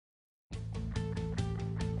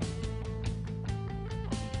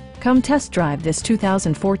Come test drive this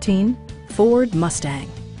 2014 Ford Mustang.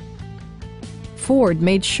 Ford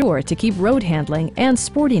made sure to keep road handling and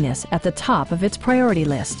sportiness at the top of its priority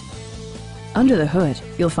list. Under the hood,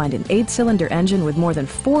 you'll find an 8-cylinder engine with more than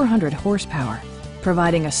 400 horsepower,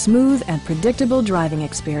 providing a smooth and predictable driving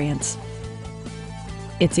experience.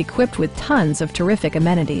 It's equipped with tons of terrific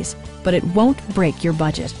amenities, but it won't break your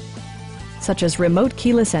budget, such as remote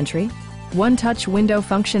keyless entry, one-touch window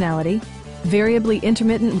functionality, variably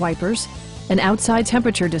intermittent wipers, an outside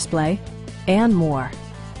temperature display, and more.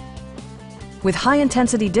 With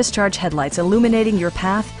high-intensity discharge headlights illuminating your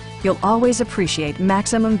path, you'll always appreciate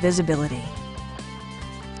maximum visibility.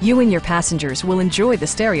 You and your passengers will enjoy the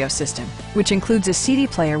stereo system, which includes a CD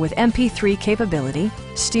player with MP3 capability,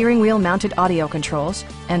 steering wheel mounted audio controls,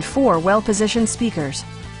 and 4 well-positioned speakers.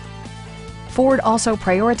 Ford also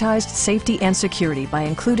prioritized safety and security by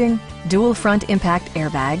including dual front impact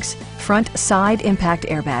airbags, front side impact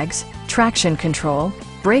airbags, traction control,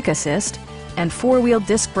 brake assist, and 4-wheel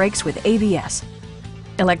disc brakes with ABS.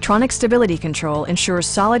 Electronic stability control ensures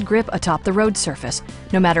solid grip atop the road surface,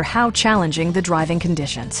 no matter how challenging the driving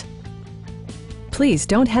conditions. Please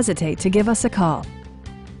don't hesitate to give us a call.